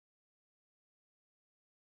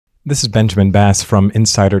This is Benjamin Bass from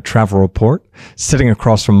Insider Travel Report, sitting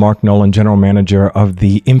across from Mark Nolan, General Manager of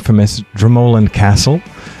the infamous Dromoland Castle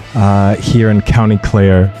here in County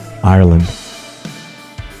Clare, Ireland.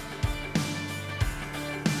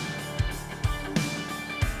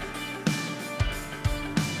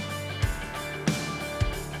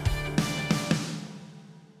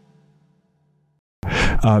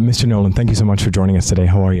 Mr. Nolan, thank you so much for joining us today.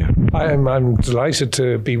 How are you? I'm delighted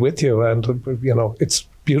to be with you, and it's a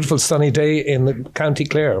beautiful sunny day in County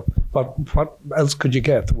Clare. But what else could you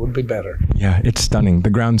get that would be better? Yeah, it's stunning. The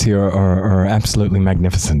grounds here are absolutely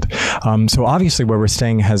magnificent. So obviously where we're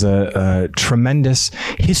staying has a tremendous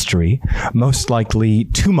history, most likely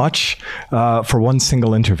too much for one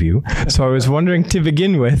single interview. So I was wondering, to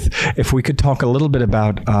begin with, if we could talk a little bit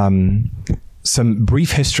about some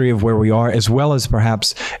brief history of where we are, as well as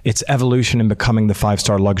perhaps its evolution in becoming the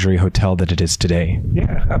five-star luxury hotel that it is today.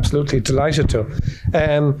 Yeah, absolutely. Delighted to.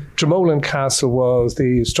 Dromoland Castle was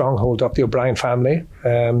the stronghold of the O'Brien family,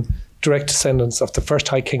 direct descendants of the first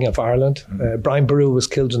High King of Ireland. Brian Boru was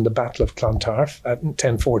killed in the Battle of Clontarf at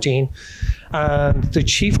 1014. And the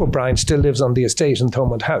Chief O'Brien still lives on the estate in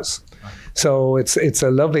Thomond House. So it's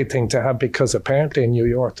a lovely thing to have, because apparently in New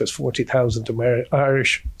York there's 40,000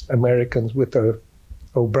 Irish Americans with the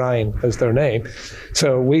O'Brien as their name.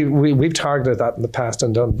 So we've targeted that in the past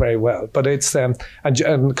and done very well. But it's and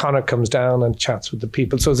Conor comes down and chats with the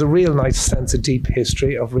people. So it's a real nice sense of deep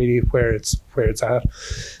history of really where it's at.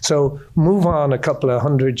 So move on a couple of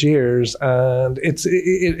hundred years, and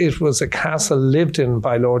it was a castle lived in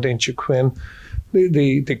by Lord Inchiquin.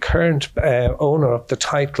 The current owner of the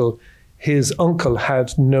title, his uncle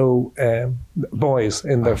had no boys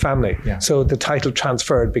in their family. Yeah. So the title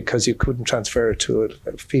transferred, because you couldn't transfer it to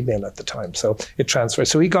a female at the time. So it transferred.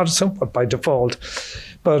 So he got it somewhat by default.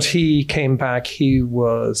 But he came back. He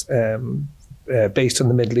was based in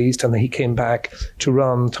the Middle East, and he came back to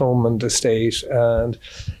run Thomond Estate.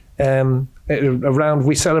 And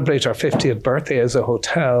we celebrate our 50th birthday as a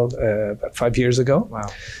hotel about 5 years ago. Wow.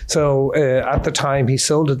 So at the time, he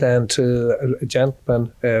sold it then to a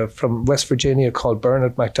gentleman from West Virginia called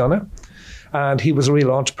Bernard McDonough. And he was a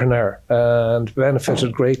real entrepreneur and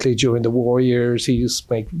benefited greatly during the war years. He used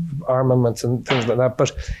to make armaments and things like that.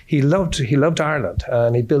 But he loved Ireland,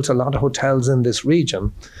 and he built a lot of hotels in this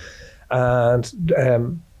region. And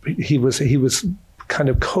he was kind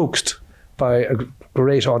of coaxed by a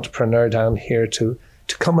great entrepreneur down here to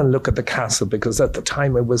come and look at the castle, because at the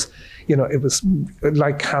time it was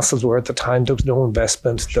like castles were at the time. There was no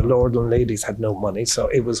investment. The lord and ladies had no money. So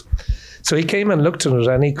he came and looked at it,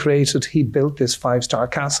 and he built this five-star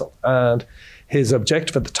castle. And his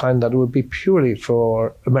objective at the time, that it would be purely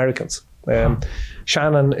for Americans.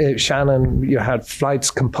 Shannon, you had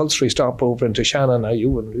flights compulsory stop over into Shannon. Now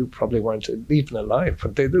you probably weren't even alive,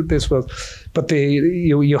 but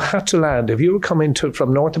you had to land. If you were coming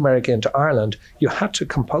from North America into Ireland, you had to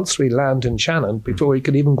compulsory land in Shannon before you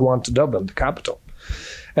could even go on to Dublin, the capital.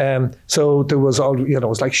 So there was it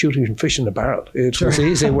was like shooting fish in a barrel. It was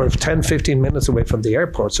easy. We're 10, 15 minutes away from the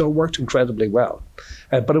airport, so it worked incredibly well.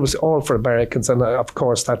 But it was all for Americans, and of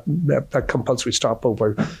course that compulsory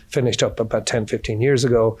stopover finished up about 10, 15 years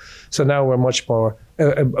ago. So now we're much more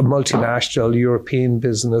a multinational European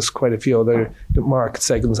business, quite a few other market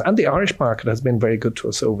segments, and the Irish market has been very good to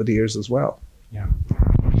us over the years as well. Yeah.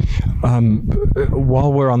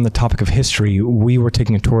 While we're on the topic of history, we were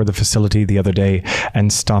taking a tour of the facility the other day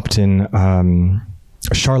and stopped in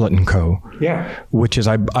Charlotte & Co., which is,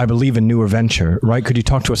 I believe, a newer venture, right? Could you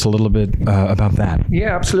talk to us a little bit about that?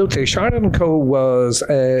 Yeah, absolutely. Charlotte & Co. was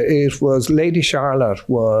Lady Charlotte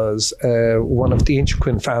was one of the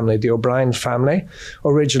Inchiquin family, the O'Brien family,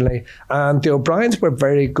 originally. And the O'Briens were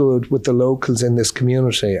very good with the locals in this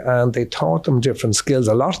community, and they taught them different skills.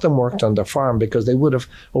 A lot of them worked on the farm, because they would have,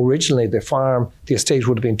 originally the estate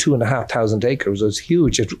would have been 2,500 acres. It was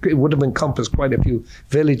huge. It would have encompassed quite a few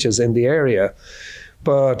villages in the area.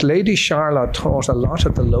 But Lady Charlotte taught a lot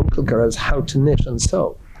of the local girls how to knit and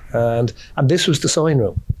sew. And this was the sewing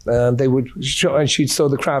room. And they would show, and she'd sew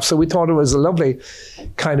the craft. So we thought it was a lovely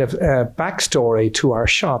kind of backstory to our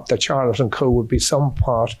shop, that Charlotte & Co. would be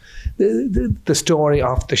somewhat the story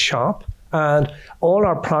of the shop. And all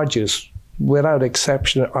our produce, without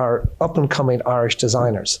exception, are up-and-coming Irish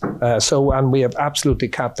designers. And we have absolutely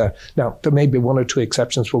capped that. Now, there may be one or two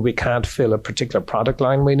exceptions where we can't fill a particular product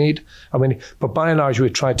line we need. But by and large, we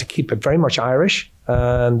tried to keep it very much Irish,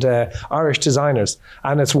 and Irish designers.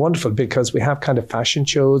 And it's wonderful because we have kind of fashion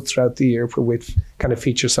shows throughout the year where we kind of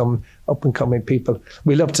feature some up and coming people.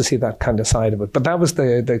 We love to see that kind of side of it. But that was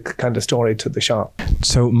the kind of story to the shop.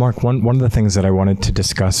 So Mark, one of the things that I wanted to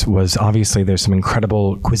discuss was obviously there's some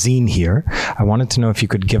incredible cuisine here. I wanted to know if you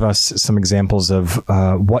could give us some examples of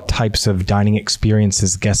what types of dining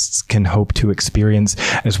experiences guests can hope to experience,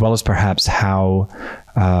 as well as perhaps how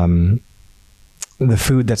the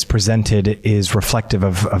food that's presented is reflective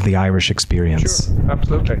of the Irish experience. Sure,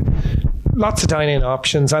 absolutely. Lots of dining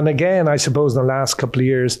options. And again, I suppose in the last couple of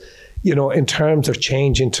years, you know, in terms of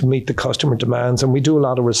changing to meet the customer demands, and we do a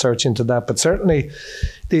lot of research into that, but certainly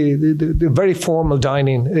the very formal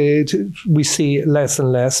dining, we see less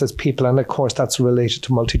and less as people, and of course that's related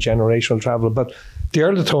to multi-generational travel. But the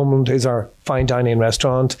Earl of Thomond is our fine dining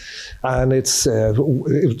restaurant, and it's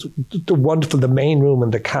wonderful, the main room in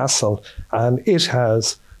the castle, and it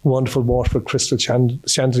has wonderful Waterford crystal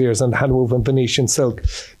chandeliers and hand-woven Venetian silk.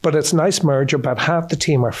 But it's a nice merger. About half the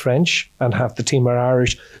team are French and half the team are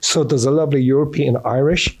Irish. So there's a lovely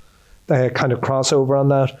European-Irish kind of crossover on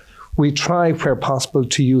that. We try, where possible,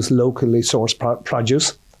 to use locally sourced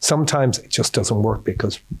produce. Sometimes it just doesn't work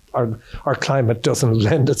because our climate doesn't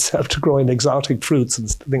lend itself to growing exotic fruits and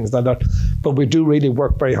things like that. But we do really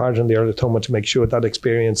work very hard in the Earl of Thomond to make sure that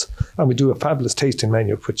experience, and we do a fabulous tasting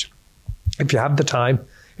menu, which, if you have the time,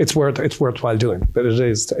 it's worthwhile doing. But it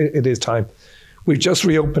is time. We've just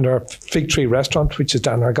reopened our Fig Tree restaurant, which is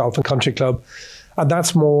down our Golf and Country Club. And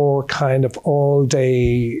that's more kind of all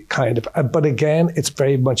day kind of, but again, it's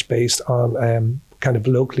very much based on kind of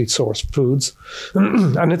locally sourced foods.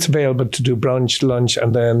 And it's available to do brunch, lunch,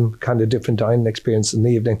 and then kind of different dining experience in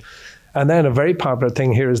the evening. And then a very popular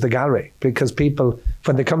thing here is the gallery, because people,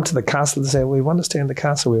 when they come to the castle, they say, we want to stay in the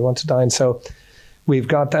castle, we want to dine. So we've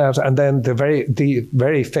got that. And then the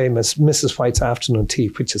very famous Mrs. White's afternoon tea,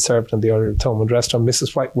 which is served in the Earl of Thomond restaurant.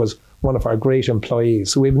 Mrs. White was one of our great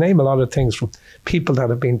employees. So we've named a lot of things from people that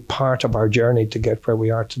have been part of our journey to get where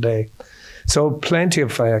we are today. So plenty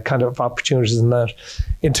of kind of opportunities in that.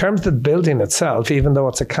 In terms of the building itself, even though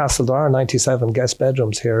it's a castle, there are 97 guest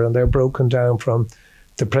bedrooms here, and they're broken down from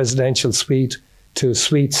the presidential suite to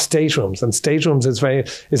suite staterooms. And staterooms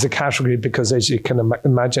is a category because, as you can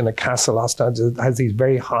imagine, a castle has these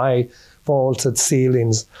very high vaulted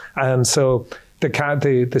ceilings. And so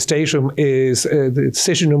the stateroom is, the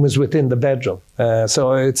sitting room is within the bedroom.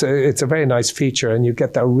 So it's a very nice feature, and you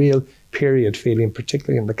get that real period feeling,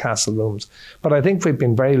 particularly in the castle rooms. But I think we've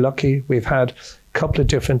been very lucky. We've had a couple of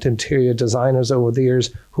different interior designers over the years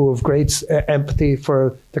who have great empathy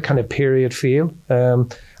for the kind of period feel.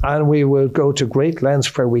 And we will go to great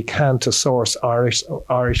lengths where we can to source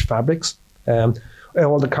Irish fabrics.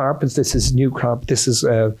 All the carpets, this is new carpet. This is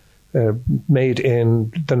made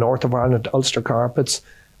in the north of Ireland, Ulster carpets.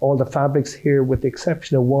 All the fabrics here, with the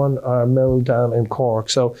exception of one, are milled down in Cork.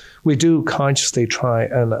 So we do consciously try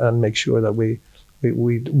and make sure that we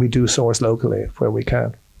do source locally where we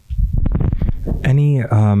can. Any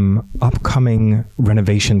upcoming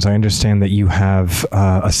renovations? I understand that you have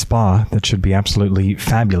a spa that should be absolutely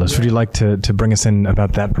fabulous. Would you like to bring us in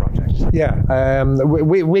about that project? Yeah,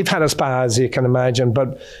 we've had a spa, as you can imagine,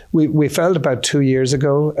 but we felt about 2 years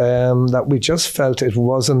ago that we just felt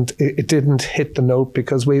it didn't hit the note,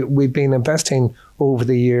 because we've been investing over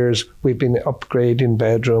the years. We've been upgrading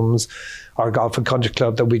bedrooms, our Golf and Country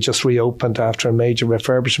Club that we just reopened after a major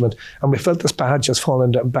refurbishment, and we felt the spa had just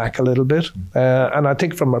fallen back a little bit. And I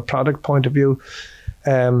think from a product point of view,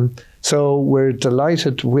 so we're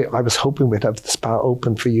delighted. I was hoping we'd have the spa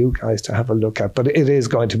open for you guys to have a look at, but it is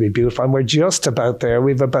going to be beautiful, and we're just about there.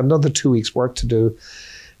 We've about another 2 weeks work to do,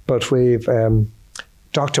 but we've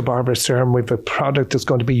Dr. Barbara Sturm, we've a product that's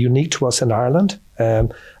going to be unique to us in Ireland,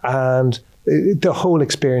 and the whole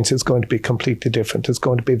experience is going to be completely different. It's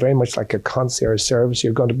going to be very much like a concierge service.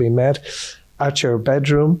 You're going to be met at your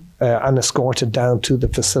bedroom and escorted down to the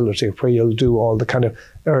facility where you'll do all the kind of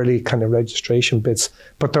early kind of registration bits.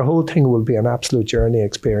 But the whole thing will be an absolute journey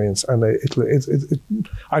experience. And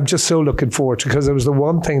I'm just so looking forward to it, because it was the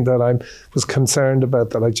one thing that I was concerned about,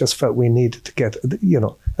 that I just felt we needed to get,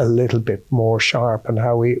 a little bit more sharp in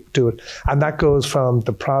how we do it. And that goes from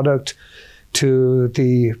the product to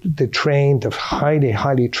the highly,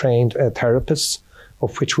 highly trained therapists,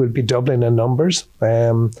 of which will be doubling in numbers.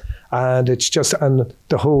 And it's just, and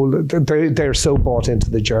the whole, they're so bought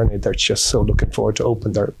into the journey, they're just so looking forward to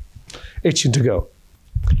open. They're itching to go.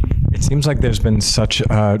 It seems like there's been such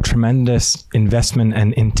a tremendous investment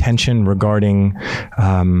and intention regarding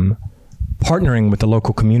partnering with the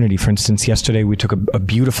local community. For instance, yesterday we took a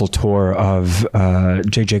beautiful tour of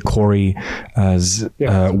J.J. Corey's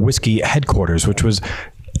whiskey headquarters, which was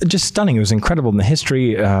just stunning. It was incredible in the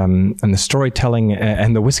history and the storytelling,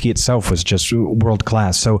 and the whiskey itself was just world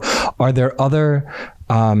class. So are there other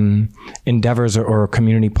endeavors or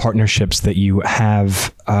community partnerships that you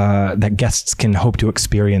have that guests can hope to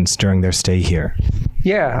experience during their stay here?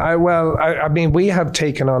 Yeah, I mean, we have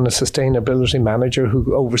taken on a sustainability manager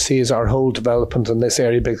who oversees our whole development in this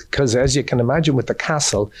area, because as you can imagine with the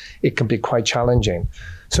castle, it can be quite challenging.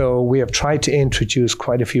 So we have tried to introduce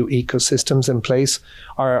quite a few ecosystems in place.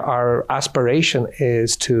 Our aspiration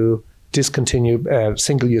is to discontinue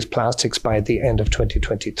single-use plastics by the end of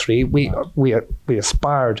 2023. We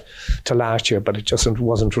aspired to last year, but it just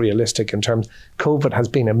wasn't realistic in terms. COVID has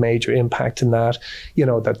been a major impact in that,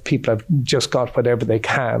 that people have just got whatever they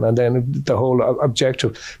can, and then the whole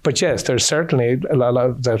objective. But yes, there's certainly a lot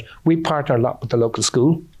of that. We partner a lot with the local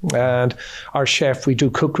school, and our chef, we do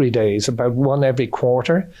cookery days, about one every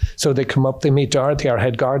quarter. So they come up, they meet Dorothy, our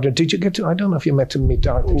head gardener. Did you get to, I don't know if you met to meet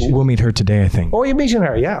Dorothy. We'll meet her today, I think. Oh, you're meeting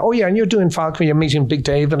her, yeah. Oh, yeah, and you're doing Falconry, you're meeting Big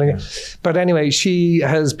Dave. But anyway, she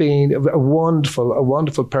has been a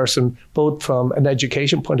wonderful person, both from an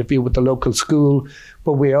education point of view with the local school,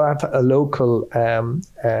 but we have a local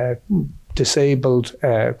disabled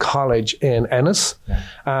college in Ennis,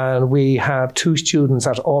 and we have 2 students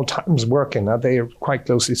at all times working. Now, they are quite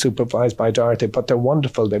closely supervised by Dorothy, but they're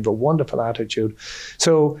wonderful. They have a wonderful attitude.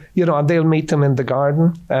 So, and they'll meet them in the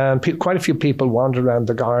garden, and quite a few people wander around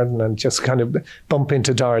the garden and just kind of bump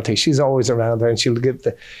into Dorothy. She's always around there, and she'll give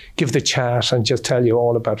the chat and just tell you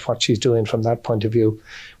all about what she's doing from that point of view.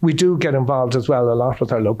 We do get involved as well a lot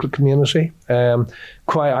with our local community.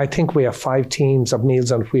 I think we have 5 teams of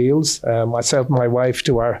Meals on Wheels. Myself and my wife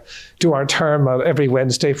do our term every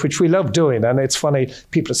Wednesday, which we love doing. And it's funny,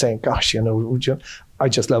 people are saying, gosh, I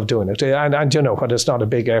just love doing it. And when it's not a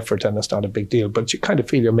big effort and it's not a big deal, but you kind of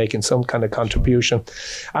feel you're making some kind of contribution.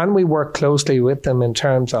 And we work closely with them in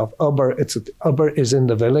terms of Uber. Uber is in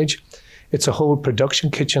the village. It's a whole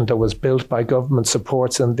production kitchen that was built by government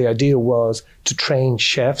supports, and the idea was to train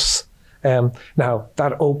chefs. Now,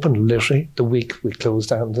 that opened literally the week we closed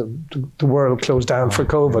down, the world closed down for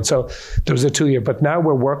COVID. So there was a 2-year, but now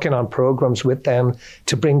we're working on programs with them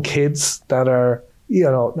to bring kids that are,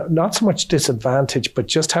 not so much disadvantaged, but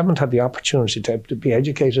just haven't had the opportunity to be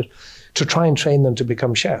educated, to try and train them to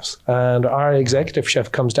become chefs. And our executive chef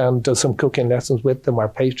comes down and does some cooking lessons with them, our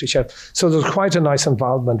pastry chef. So there's quite a nice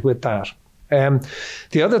involvement with that.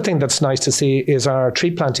 The other thing that's nice to see is our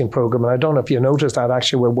tree planting program. And I don't know if you noticed that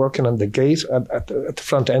actually we're working on the gate at the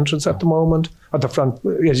front entrance at the moment, at the front,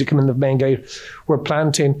 as you come in the main gate, we're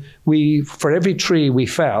planting, for every tree we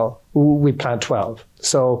fell, we plant 12.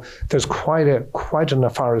 So there's quite an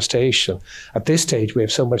afforestation. At this stage, we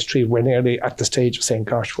have so much tree, we're nearly at the stage of saying,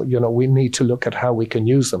 gosh, we need to look at how we can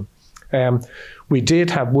use them. We did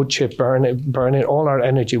have wood chip burning. All our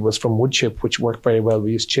energy was from wood chip, which worked very well.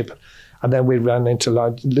 We used chip. And then we ran into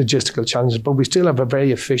logistical challenges, but we still have a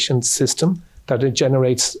very efficient system that it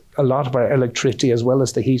generates a lot of our electricity as well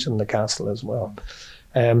as the heat in the castle as well.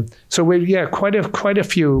 So quite a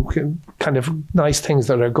few kind of nice things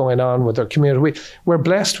that are going on with our community. We're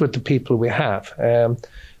blessed with the people we have.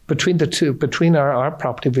 Between our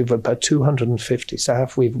property, we've about 250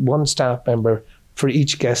 staff. We've 1 staff member for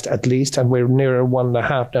each guest at least, and we're nearer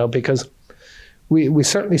 1.5 now because we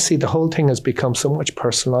certainly see the whole thing has become so much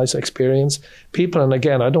personalised experience. People, and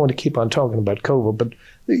again, I don't want to keep on talking about COVID, but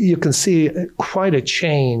you can see quite a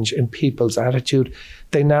change in people's attitude.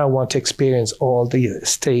 They now want to experience all the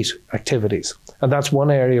estate activities. And that's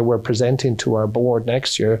one area we're presenting to our board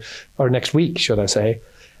next year, or next week, should I say,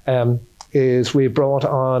 is we brought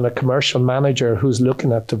on a commercial manager who's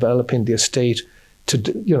looking at developing the estate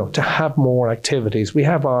to have more activities. We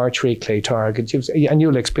have archery, clay target, and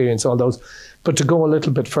you'll experience all those. But to go a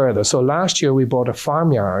little bit further, so last year we bought a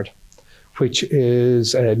farmyard, which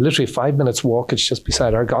is literally 5 minutes walk. It's just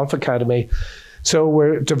beside our golf academy. So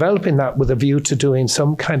we're developing that with a view to doing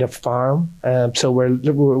some kind of farm. So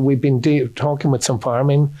we've been talking with some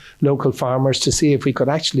local farmers to see if we could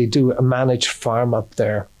actually do a managed farm up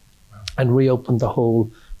there and reopen the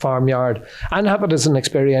whole farmyard and have it as an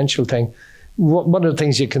experiential thing. One of the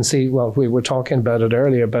things you can see, well, we were talking about it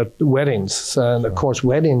earlier, about weddings. And of course,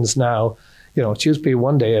 weddings now, it used to be a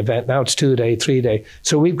 1-day event. Now it's 2-day, 3-day.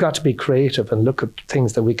 So we've got to be creative and look at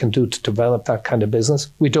things that we can do to develop that kind of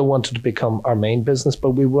business. We don't want it to become our main business,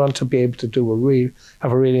 but we want to be able to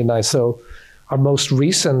have a really nice. So Our most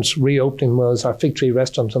recent reopening was our Fig Tree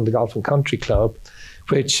restaurant in the Golf and Country Club,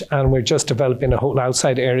 and we're just developing a whole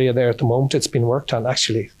outside area there at the moment. It's been worked on.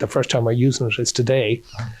 Actually, the first time we're using it is today,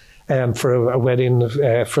 for a wedding,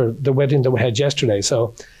 for the wedding that we had yesterday.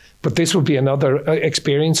 So, but this would be another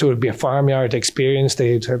experience. It would be a farmyard experience.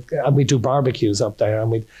 And we do barbecues up there,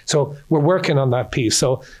 so we're working on that piece.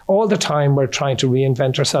 So all the time we're trying to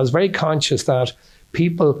reinvent ourselves. Very conscious that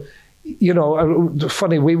people,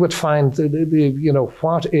 funny, we would find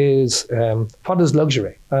what is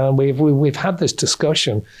luxury, and we've had this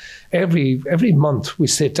discussion every month. We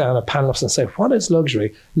sit down at panels and say, what is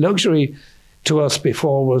luxury? Luxury to us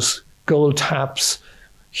before was gold taps,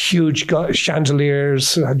 huge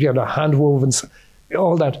chandeliers, hand wovens,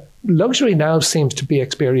 all that. Luxury now seems to be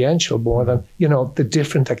experiential more than, the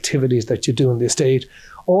different activities that you do in the estate.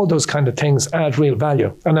 All those kind of things add real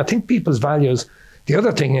value. And I think people's values, the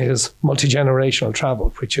other thing is multi-generational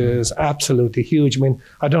travel, which is absolutely huge. I mean,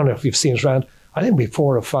 I don't know if you've seen it around. I think we have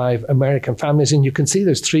 4 or 5 American families, and you can see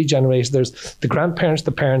there's 3 generations. There's the grandparents,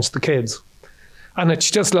 the parents, the kids. And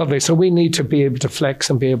it's just lovely. So we need to be able to flex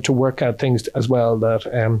and be able to work out things as well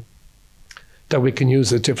that we can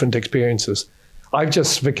use as different experiences. I've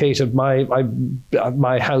just vacated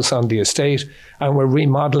my house on the estate, and we're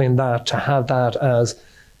remodeling that to have that as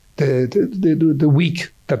the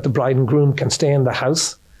week that the bride and groom can stay in the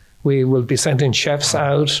house. We will be sending chefs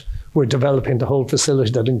out. We're developing the whole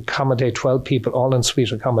facility that accommodate 12 people, all in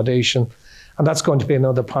suite accommodation. And that's going to be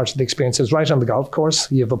another part of the experience. It's right on the golf course.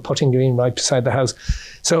 You have a putting green right beside the house.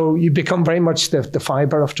 So you become very much the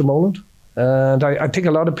fibre of Dromoland. And I think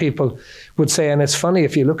a lot of people would say, and it's funny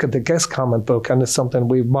if you look at the guest comment book, and it's something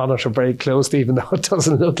we monitor very closely, even though it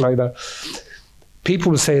doesn't look like that.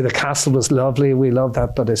 People would say the castle was lovely, we love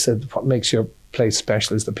that, but I said, what makes your place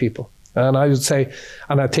special is the people. And I would say,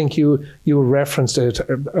 and I think you referenced it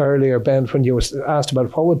earlier, Ben, when you were asked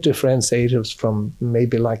about what would differentiate us from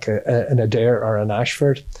maybe like an Adair or an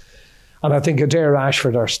Ashford. And I think Adair or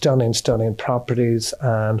Ashford are stunning, stunning properties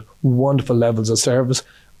and wonderful levels of service.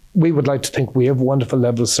 We would like to think we have wonderful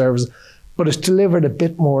levels of service, but it's delivered a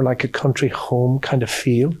bit more like a country home kind of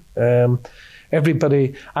feel.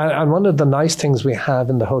 Everybody, and one of the nice things we have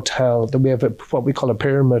in the hotel, that we have what we call a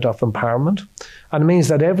pyramid of empowerment. And it means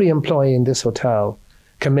that every employee in this hotel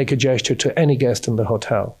can make a gesture to any guest in the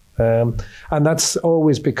hotel. And that's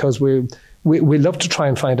always because we love to try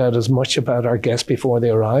and find out as much about our guests before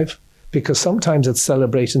they arrive, because sometimes it's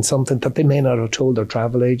celebrating something that they may not have told their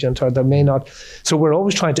travel agent, or they may not. So we're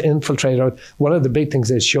always trying to infiltrate. One of the big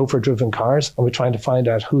things is chauffeur-driven cars, and we're trying to find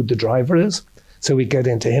out who the driver is. So we get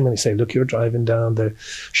into him and we say, look, you're driving down the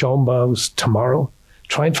Schombaus tomorrow.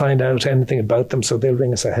 Try and find out anything about them, so they'll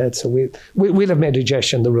ring us ahead. So we'll have made a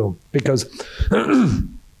gesture in the room, because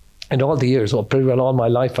in all the years, or pretty well all my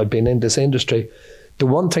life I've been in this industry, the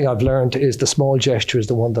one thing I've learned is the small gesture is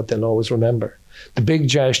the one that they'll always remember. The big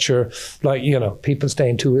gesture, like, people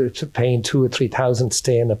paying 2,000 or 3,000 to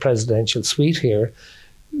stay in a presidential suite here,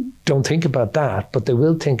 don't think about that, but they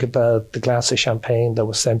will think about the glass of champagne that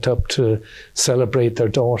was sent up to celebrate their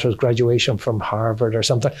daughter's graduation from Harvard or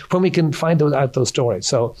something, when we can find out those stories.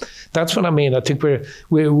 So that's what I mean. I think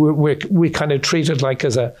we kind of treat it like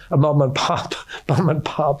as a mom and pop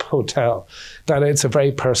hotel, that it's a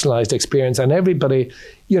very personalized experience. And everybody,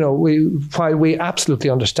 while we absolutely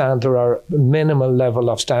understand there are minimal level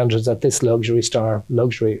of standards at this luxury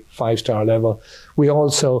 5-star level, we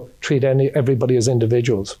also treat everybody as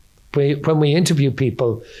individuals. When we interview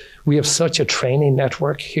people, we have such a training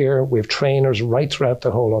network here. We have trainers right throughout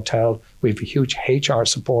the whole hotel. We have a huge HR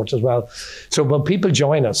support as well. So when people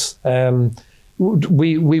join us,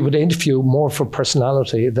 we would interview more for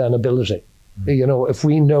personality than ability. If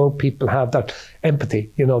we know people have that empathy,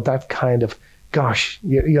 that kind of, gosh,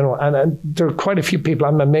 and there are quite a few people.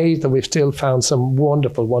 I'm amazed that we've still found some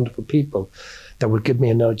wonderful, wonderful people that would give me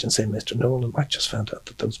a nudge and say, Mr. Nolan, I just found out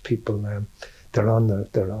that those people, they're on their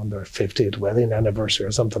 50th wedding anniversary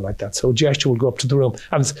or something like that. So a gesture will go up to the room,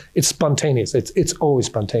 and it's spontaneous. It's always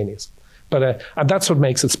spontaneous. But and that's what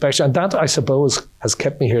makes it special. And that, I suppose, has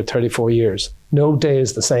kept me here 34 years. No day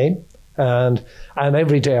is the same. And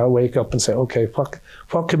every day I wake up and say, okay,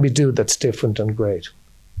 what can we do that's different and great?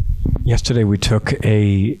 Yesterday we took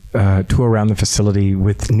a tour around the facility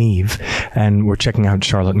with Neve, and we're checking out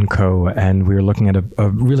Charlotte & Co. And we were looking at a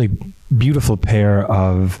really beautiful pair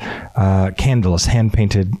of candles,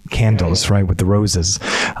 hand-painted candles, right, with the roses.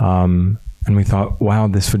 And we thought, wow,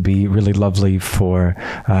 this would be really lovely for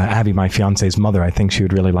Abby, my fiance's mother. I think she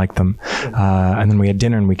would really like them. And then we had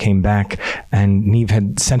dinner and we came back, and Niamh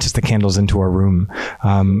had sent us the candles into our room.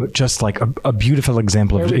 Just like a beautiful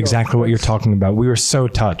example of exactly what you're talking about. We were so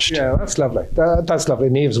touched. Yeah, that's lovely. That's lovely.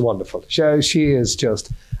 Niamh's wonderful. She is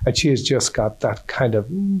just, and she has just got that kind of,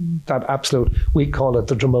 that absolute, we call it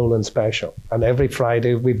the Dromoland special. And every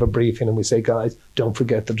Friday we have a briefing and we say, guys, don't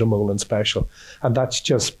forget the Dromoland special. And that's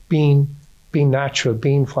just being natural,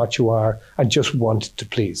 being what you are, and just wanted to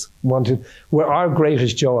please. Where our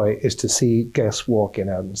greatest joy is to see guests walking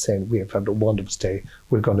out and saying, we have had a wonderful stay,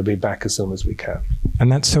 we're going to be back as soon as we can.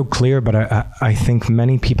 And that's so clear, but I think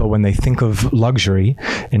many people, when they think of luxury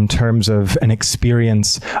in terms of an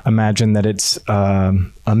experience, imagine that it's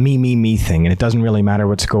a me thing, and it doesn't really matter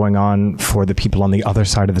what's going on for the people on the other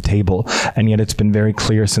side of the table. And yet it's been very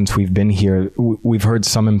clear since we've been here. We've heard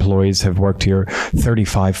some employees have worked here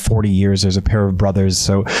 35, 40 years. There's a pair of brothers.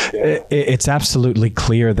 So it's absolutely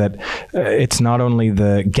clear that it's not only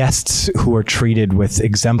the guests who are treated with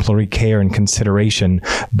exemplary care and consideration,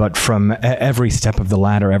 but from every step of the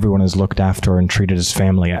ladder, everyone is looked after and treated as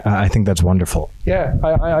family. I think that's wonderful. Yeah,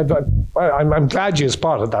 I'm glad you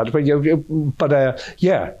spotted that. But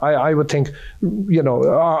I would think,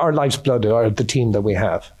 our life's blood are the team that we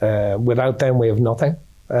have. Without them, we have nothing.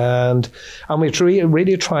 And we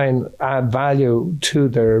really try and add value to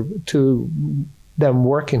them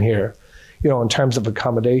working here. In terms of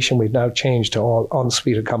accommodation, we've now changed to all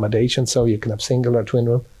en-suite accommodation, so you can have single or twin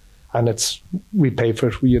room. And we pay for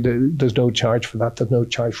it. There's no charge for that. There's no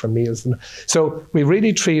charge for meals. So we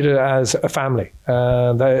really treat it as a family.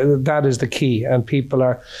 That is the key. And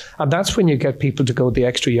and that's when you get people to go the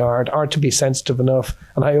extra yard or to be sensitive enough.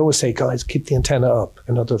 And I always say, guys, keep the antenna up.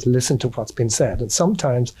 In other words, listen to what's been said. And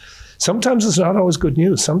sometimes it's not always good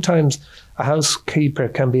news. Sometimes a housekeeper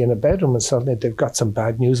can be in a bedroom and suddenly they've got some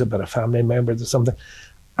bad news about a family member or something.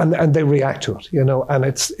 And they react to it, and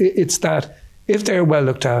it's that. If they're well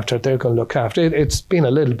looked after, they're going to look after it. It's been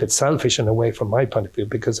a little bit selfish in a way from my point of view,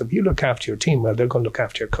 because if you look after your team well, they're going to look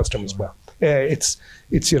after your customers well. It's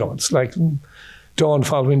like dawn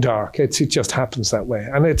following dark. It just happens that way.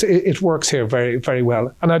 And it works here very, very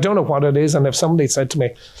well. And I don't know what it is. And if somebody said to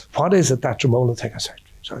me, what is it, that Dromoland thing? I said,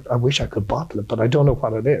 I wish I could bottle it, but I don't know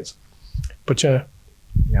what it is. But yeah,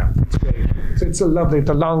 it's great. It's a lovely,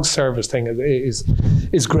 the long service thing is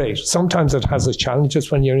great. Sometimes it has its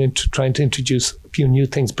challenges when you're trying to introduce a few new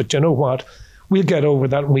things, but you know what? We'll get over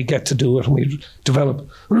that and we get to do it and we develop.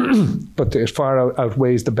 But it far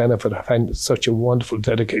outweighs the benefit of having such a wonderful,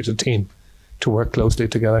 dedicated team to work closely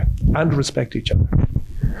together and respect each other.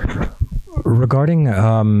 Regarding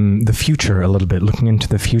the future a little bit, looking into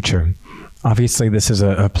the future, obviously, this is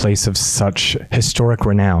a place of such historic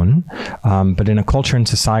renown, but in a culture and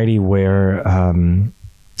society where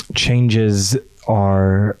changes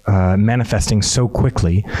are manifesting so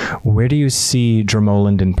quickly, where do you see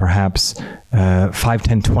Dromoland in perhaps 5,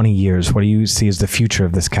 10, 20 years? What do you see as the future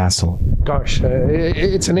of this castle? Gosh,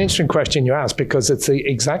 it's an interesting question you ask, because it's the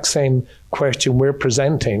exact same question we're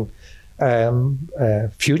presenting.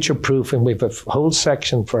 Future-proofing. We have a whole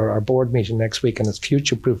section for our board meeting next week, and it's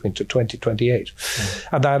future-proofing to 2028.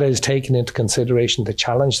 Mm-hmm. And that is taking into consideration the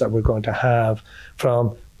challenge that we're going to have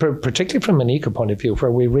particularly from an eco point of view, where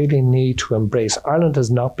we really need to embrace. Ireland has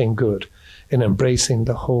not been good in embracing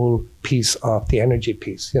the whole piece of the energy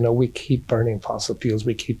piece. We keep burning fossil fuels,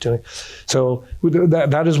 we keep doing. So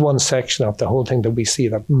that is one section of the whole thing that we see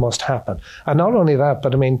that must happen. And not only that,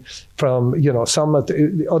 but I mean, from, some of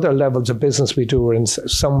the other levels of business we do, or in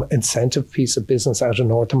some incentive piece of business out of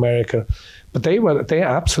North America, but they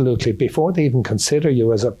absolutely, before they even consider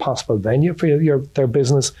you as a possible venue for their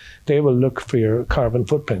business, they will look for your carbon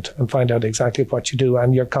footprint and find out exactly what you do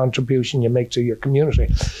and your contribution you make to your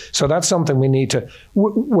community. So that's something we need to,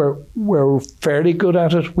 we're fairly good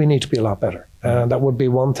at it. We need to be a lot better. And that would be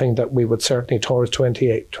one thing that we would certainly, towards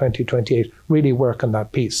 2028, really work on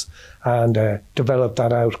that piece and develop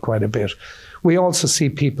that out quite a bit. We also see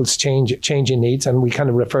people's changing needs, and we kind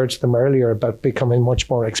of referred to them earlier about becoming much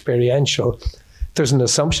more experiential. There's an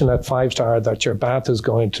assumption at 5-star that your bath is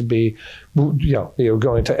going to be,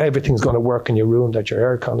 everything's going to work in your room, that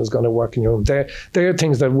your aircon is going to work in your room. They're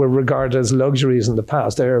things that were regarded as luxuries in the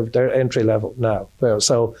past. They're entry level now.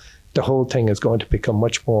 So the whole thing is going to become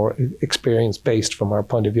much more experience-based from our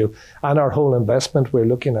point of view. And our whole investment, we're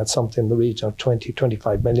looking at something in the region of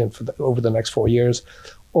 20-25 million over the next 4 years,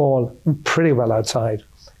 all pretty well outside,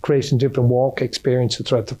 creating different walk experiences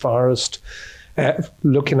throughout the forest,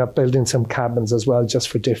 looking at building some cabins as well, just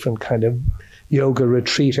for different kind of yoga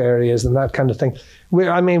retreat areas and that kind of thing. We've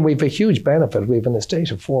a huge benefit. We have an estate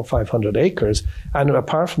of 400 or 500 acres. And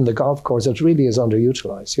apart from the golf course, it really is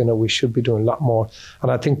underutilized. We should be doing a lot more. And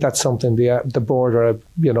I think that's something the board are,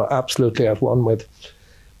 absolutely at one with.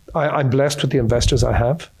 I'm blessed with the investors I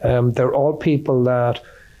have. They're all people that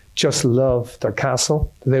just love their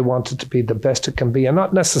castle. They want it to be the best it can be, and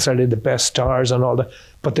not necessarily the best stars and all that,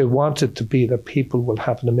 but they want it to be that people will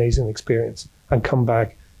have an amazing experience and come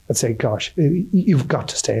back and say, gosh, you've got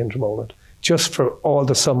to stay in Dromoland, just for all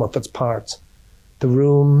the sum of its parts. The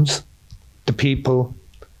rooms, the people,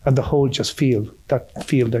 and the whole just feel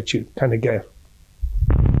that you kind of get.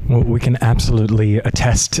 Well, we can absolutely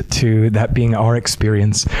attest to that being our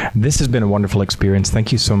experience. This has been a wonderful experience.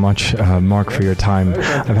 Thank you so much, Mark, for your time.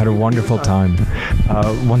 I've had a wonderful time.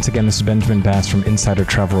 Once again, this is Benjamin Bass from Insider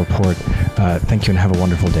Travel Report. Thank you and have a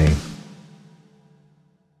wonderful day.